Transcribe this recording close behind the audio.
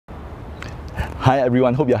Hi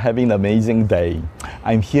everyone, hope you're having an amazing day.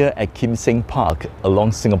 I'm here at Kim Seng Park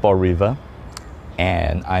along Singapore River,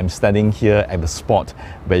 and I'm standing here at the spot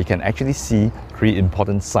where you can actually see three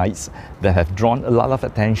important sites that have drawn a lot of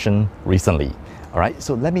attention recently. Alright,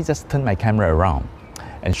 so let me just turn my camera around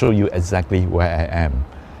and show you exactly where I am.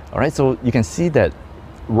 Alright, so you can see that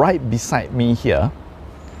right beside me here,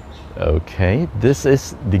 okay, this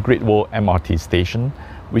is the Great Wall MRT station,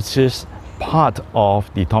 which is part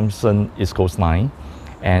of the Thomson East Coast Line,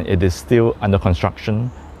 and it is still under construction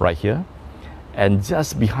right here. And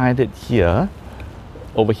just behind it here,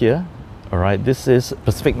 over here, all right, this is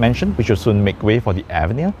Pacific Mansion, which will soon make way for the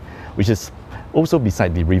Avenir, which is also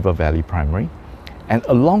beside the River Valley Primary. And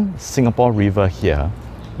along Singapore River here,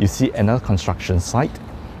 you see another construction site,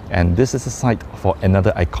 and this is a site for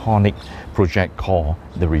another iconic project called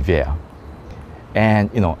the Riviere. And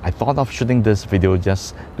I thought of shooting this video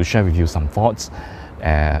just to share with you some thoughts,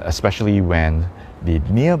 especially when the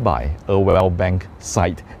nearby Irwell Bank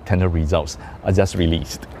site tender results are just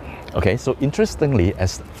released. Okay, so interestingly,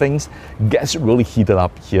 as things gets really heated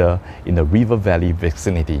up here in the River Valley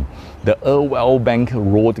vicinity, the Irwell Bank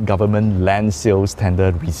Road Government Land Sales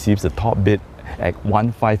Tender receives the top bid at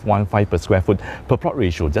 $1,515 per square foot per plot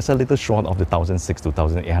ratio, just a little short of the $1,600 to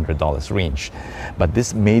 $1,800 range. But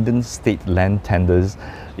this maiden state land tenders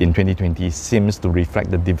in 2020 seems to reflect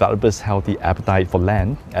the developers' healthy appetite for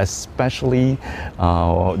land, especially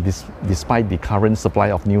despite the current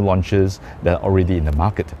supply of new launches that are already in the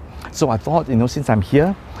market. So I thought, since I'm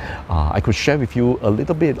here, I could share with you a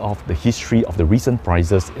little bit of the history of the recent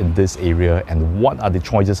prices in this area and what are the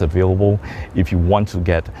choices available if you want to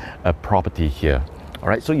get a property here.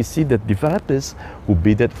 Alright, so you see the developers who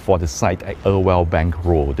bidded for the site at Irwell Bank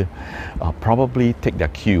Road probably take their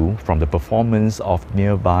cue from the performance of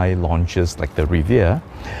nearby launches like the Riviere,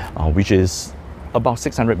 which is about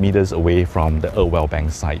 600 meters away from the Irwell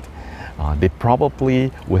Bank site. They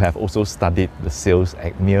probably would have also studied the sales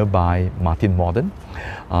at nearby Martin Modern,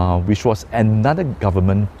 which was another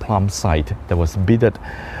government plum site that was bidded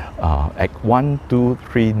at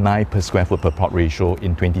 1,239 per square foot per plot ratio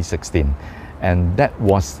in 2016. And that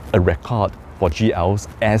was a record for GL's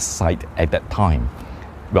S site at that time.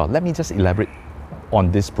 Well, let me just elaborate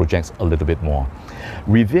on these projects a little bit more.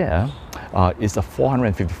 Riviere is a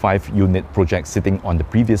 455 unit project sitting on the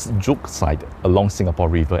previous Juk site along Singapore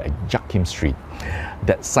River at Jiak Kim Street.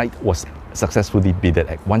 That site was successfully bidded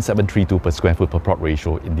at 1,732 per square foot per plot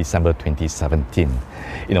ratio in December 2017.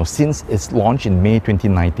 Since its launch in May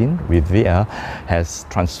 2019, Riviere has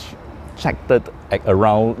transacted at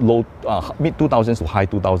around mid 2000s to high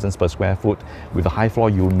 2000s per square foot, with the high floor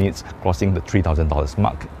units crossing the $3,000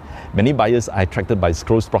 mark. Many buyers are attracted by its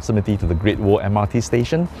close proximity to the Great Wall MRT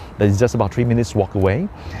station that is just about 3 minutes walk away.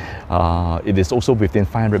 It is also within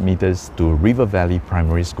 500 meters to River Valley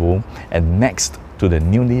Primary School and next to the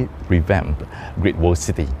newly revamped Great Wall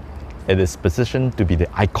City. It is positioned to be the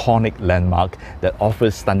iconic landmark that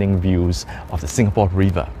offers stunning views of the Singapore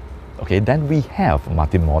River. Okay, then we have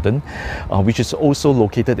Martin Modern, which is also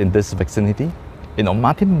located in this vicinity.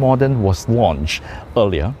 Martin Modern was launched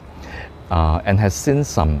earlier and has seen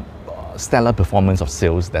some stellar performance of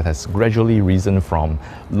sales that has gradually risen from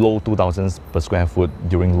low 2,000s per square foot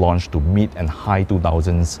during launch to mid and high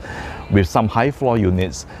 2,000s, with some high floor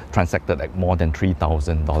units transacted at more than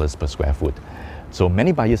 $3,000 per square foot. So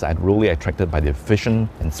many buyers are really attracted by the efficient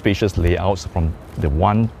and spacious layouts from the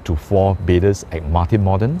 1 to 4 bidders at Martin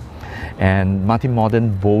Modern. And Martin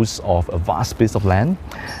Modern boasts of a vast piece of land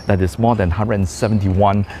that is more than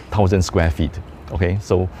 171,000 square feet. Okay,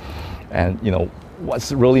 so, and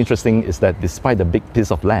what's really interesting is that despite the big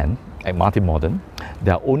piece of land at Martin Modern,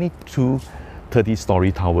 there are only two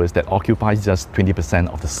 30-story towers that occupy just 20%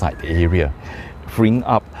 of the site area, freeing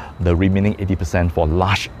up the remaining 80% for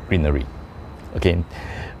lush greenery. Again,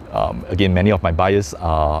 many of my buyers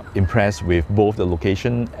are impressed with both the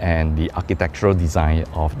location and the architectural design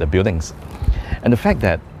of the buildings. And the fact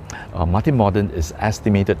that Martin Modern is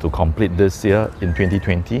estimated to complete this year in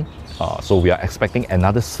 2020, so we are expecting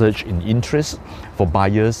another surge in interest for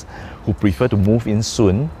buyers who prefer to move in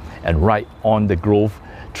soon and ride on the growth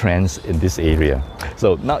trends in this area.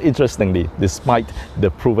 So now, interestingly, despite the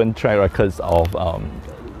proven track records of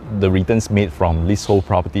the returns made from leasehold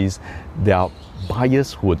properties, there are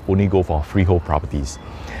buyers who would only go for freehold properties.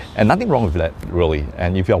 And nothing wrong with that, really.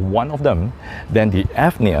 And if you're one of them, then the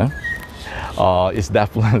Avenir is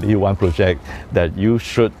definitely one project that you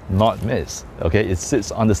should not miss. Okay, it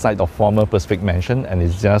sits on the site of former Pacific Mansion and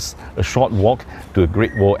is just a short walk to the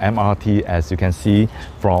Great Wall MRT, as you can see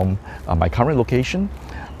from my current location.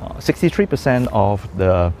 63% of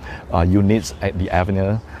the units at the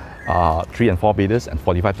Avenir 3 and 4 beders, and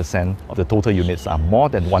 45% of the total units are more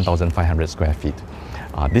than 1,500 square feet.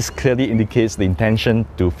 This clearly indicates the intention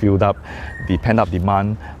to fill up the pent-up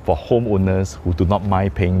demand for homeowners who do not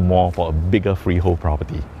mind paying more for a bigger freehold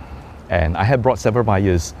property. And I have brought several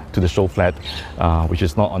buyers to the show flat, which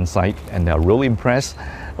is not on site, and they are really impressed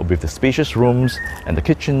with the spacious rooms and the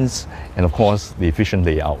kitchens, and of course the efficient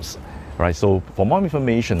layouts. Right, so for more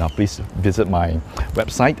information, please visit my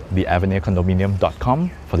website,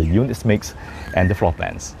 theavenircondominium.com, for the units mix and the floor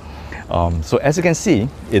plans. So as you can see,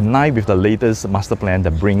 in line with the latest master plan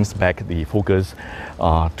that brings back the focus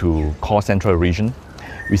to core central region,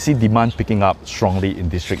 we see demand picking up strongly in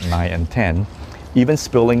District 9 and 10, even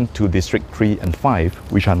spilling to District 3 and 5,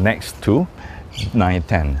 which are next to 9 and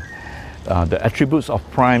 10. The attributes of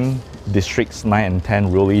prime districts 9 and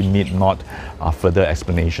 10 really need not further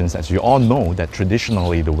explanations, as you all know that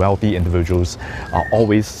traditionally the wealthy individuals are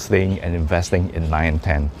always staying and investing in 9 and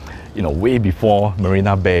 10, way before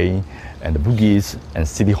Marina Bay and the Bugis and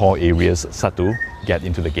City Hall areas start to get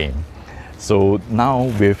into the game. So now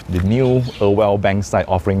with the new Irwell Bank site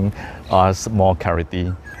offering us more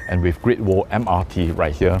clarity, and with Great Wall MRT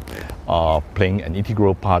right here playing an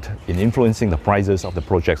integral part in influencing the prices of the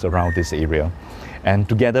projects around this area, and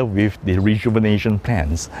together with the rejuvenation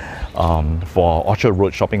plans for Orchard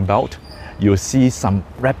Road shopping belt, you'll see some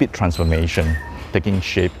rapid transformation taking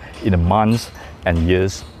shape in the months and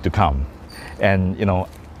years to come. And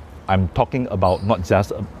I'm talking about not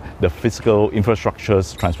just the physical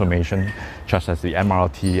infrastructure's transformation, such as the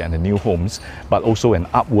MRT and the new homes, but also an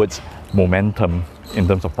upwards momentum in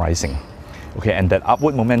terms of pricing. Okay, and that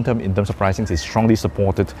upward momentum in terms of pricing is strongly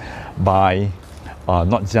supported by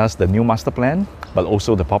not just the new master plan, but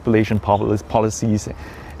also the population policies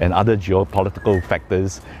and other geopolitical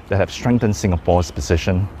factors that have strengthened Singapore's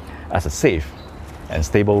position as a safe and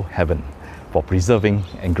stable haven for preserving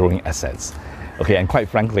and growing assets. Okay, and quite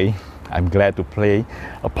frankly, I'm glad to play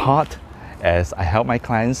a part as I help my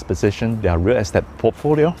clients position their real estate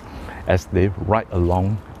portfolio as they ride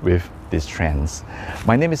along with these trends.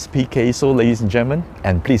 My name is PK, so ladies and gentlemen,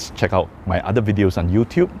 and please check out my other videos on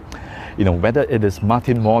YouTube. Whether it is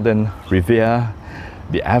Martin Modern, Riviere,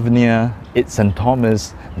 the Avenir, St.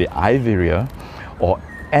 Thomas, the Avenir, or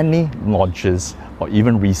any launches or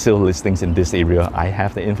even resale listings in this area, I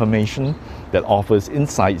have the information that offers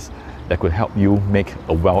insights that could help you make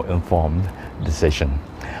a well-informed decision.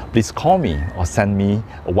 Please call me or send me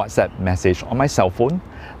a WhatsApp message on my cell phone,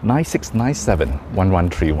 9697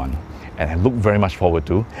 1131. And I look very much forward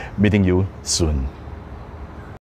to meeting you soon.